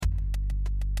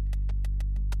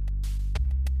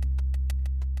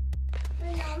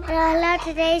Hello,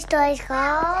 today's story is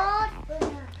called...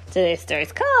 Today's story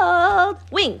is called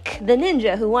Wink, the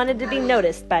Ninja Who Wanted to Be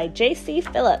Noticed by J.C.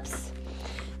 Phillips.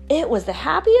 It was the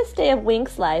happiest day of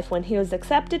Wink's life when he was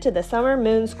accepted to the Summer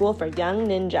Moon School for Young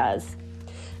Ninjas.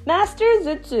 Master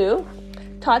Zutsu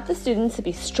taught the students to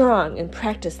be strong and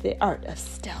practice the art of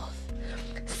stealth.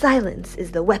 Silence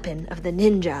is the weapon of the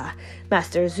ninja,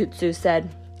 Master Zutsu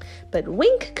said. But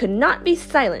Wink could not be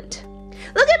silent.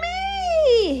 Look at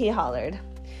me, he hollered.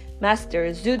 Master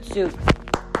Zutsu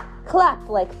clapped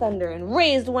like thunder and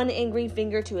raised one angry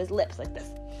finger to his lips like this.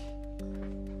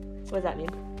 What does that mean?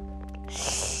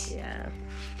 Yeah.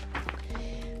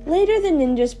 Later, the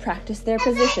ninjas practiced their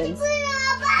positions.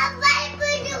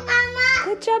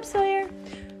 Good job, Sawyer.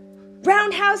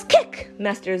 Roundhouse kick,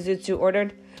 Master Zutsu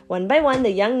ordered. One by one, the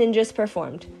young ninjas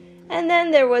performed. And then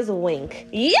there was Wink.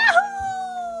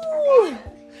 Yahoo!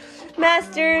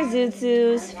 Master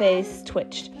Zutsu's face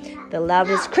twitched. The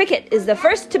loudest cricket is the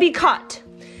first to be caught.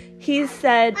 He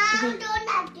said...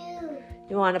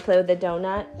 You want to play with the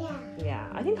donut? Yeah.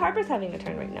 I think Harper's having a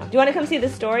turn right now. Do you want to come see the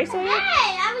story, Sawyer?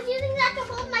 Hey, I was using that to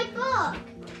hold my book.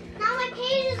 Now my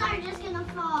pages are just going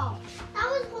to fall. I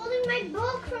was holding my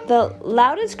book from... The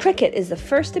loudest cricket is the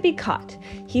first to be caught.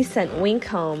 He sent Wink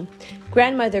home.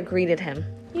 Grandmother greeted him.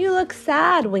 You look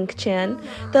sad, Wink-chan.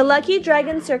 The Lucky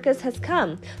Dragon Circus has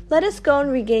come. Let us go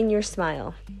and regain your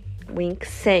smile. Wink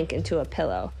sank into a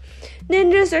pillow.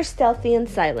 Ninjas are stealthy and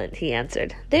silent, he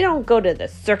answered. They don't go to the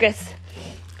circus.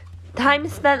 Time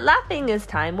spent laughing is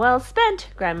time well spent,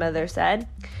 Grandmother said.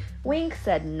 Wink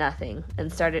said nothing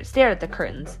and stared at the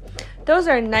curtains. Those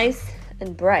are nice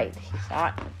and bright, he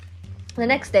thought. The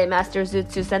next day, Master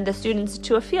Zutsu sent the students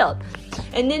to a field.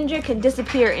 A ninja can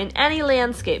disappear in any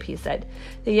landscape, he said.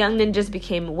 The young ninjas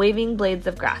became waving blades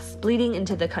of grass, bleeding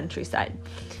into the countryside.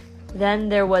 Then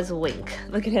there was Wink.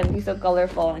 Look at him, he's so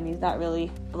colorful and he's not really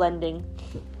blending.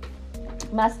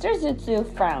 Master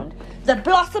Zutsu frowned. The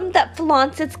blossom that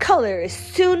flaunts its color is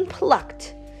soon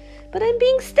plucked. But I'm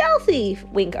being stealthy,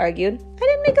 Wink argued. I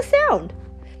didn't make a sound.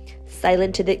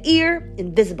 Silent to the ear,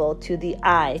 invisible to the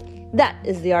eye. That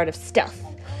is the art of stealth,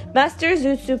 Master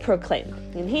Zutsu proclaimed,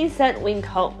 and he sent Wink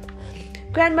home.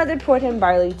 Grandmother poured him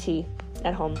barley tea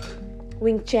at home.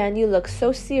 Wink-chan, you look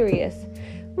so serious.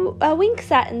 Wink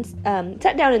sat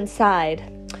down and sighed.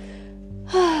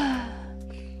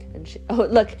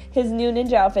 Look, his new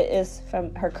ninja outfit is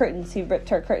from her curtains. He ripped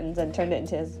her curtains and turned it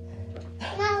into his.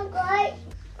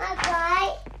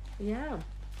 Yeah.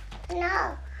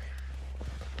 No.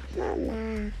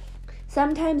 Mama.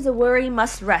 Sometimes a worry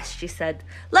must rest, she said.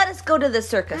 Let us go to the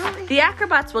circus. The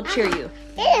acrobats will cheer you.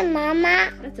 Hey,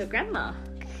 Mama. That's a grandma.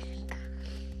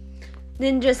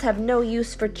 Ninjas have no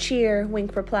use for cheer,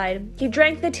 Wink replied. He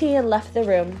drank the tea and left the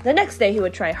room. The next day he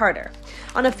would try harder.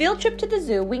 On a field trip to the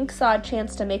zoo, Wink saw a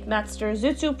chance to make Master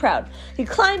Zutsu proud. He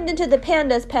climbed into the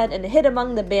panda's pen and hid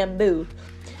among the bamboo.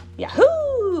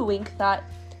 Yahoo! Wink thought.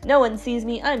 No one sees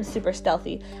me. I'm super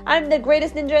stealthy. I'm the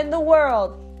greatest ninja in the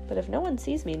world. But if no one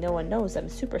sees me, no one knows I'm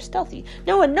super stealthy.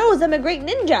 No one knows I'm a great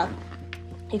ninja.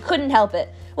 He couldn't help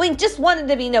it. Wink just wanted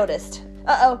to be noticed.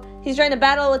 Uh-oh, he's trying to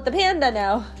battle with the panda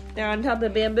now. They're on top of the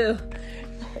bamboo.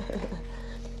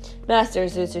 Master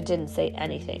Zutsu didn't say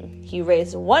anything. He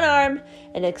raised one arm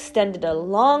and extended a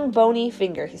long, bony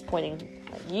finger. He's pointing,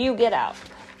 you get out.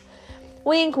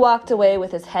 Wink walked away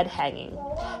with his head hanging.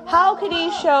 How could he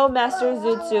show Master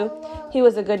Zutsu he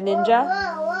was a good ninja?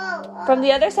 From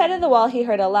the other side of the wall, he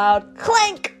heard a loud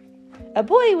clank. A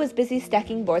boy was busy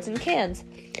stacking boards and cans.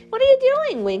 What are you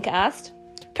doing? Wink asked.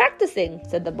 Practicing,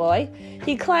 said the boy.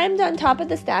 He climbed on top of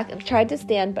the stack and tried to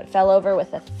stand, but fell over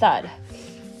with a thud.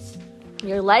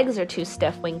 Your legs are too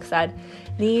stiff, Wink said.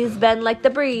 Knees bend like the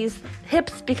breeze.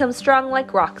 Hips become strong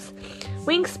like rocks.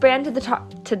 Wink sprang to the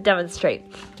top to demonstrate.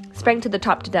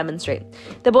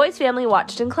 The boy's family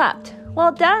watched and clapped.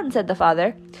 Well done, said the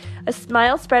father. A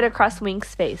smile spread across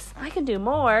Wink's face. I can do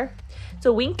more.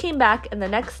 So Wink came back and the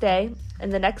next day,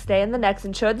 and the next day, and the next,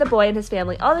 and showed the boy and his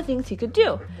family all the things he could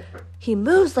do. He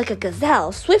moves like a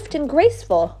gazelle, swift and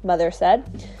graceful,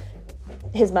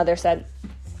 His mother said.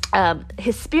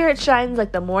 His spirit shines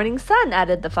like the morning sun,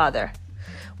 added the father.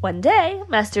 One day,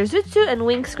 Master Zutsu and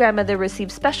Wink's grandmother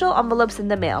received special envelopes in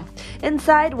the mail.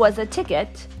 Inside was a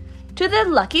ticket to the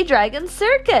Lucky Dragon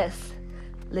Circus.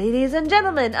 Ladies and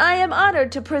gentlemen, I am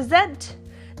honored to present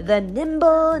the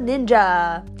Nimble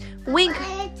Ninja. Wink.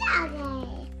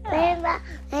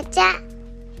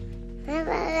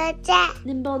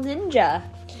 Nimble Ninja.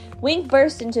 Wink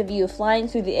burst into view, flying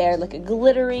through the air like a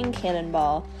glittering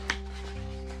cannonball.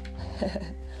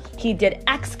 He did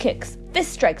axe kicks,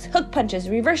 Fist strikes, hook punches,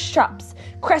 reverse chops,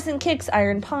 crescent kicks,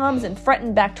 iron palms, and front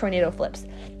and back tornado flips.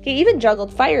 He even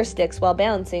juggled fire sticks while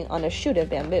balancing on a shoot of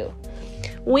bamboo.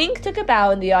 Wink took a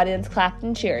bow and the audience clapped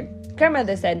and cheered.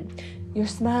 Grandmother said, "Your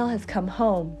smile has come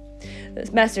home."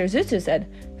 Master Zuzu said,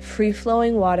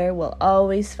 "Free-flowing water will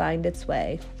always find its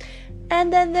way."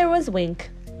 And then there was Wink.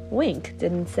 Wink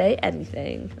didn't say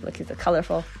anything. Look, he's a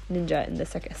colorful ninja in the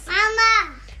circus.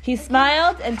 Mama! He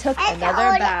smiled and took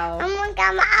another bow. I'm gonna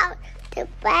come out to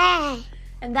play.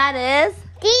 And that is...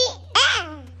 The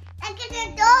end. Look at the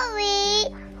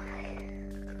story.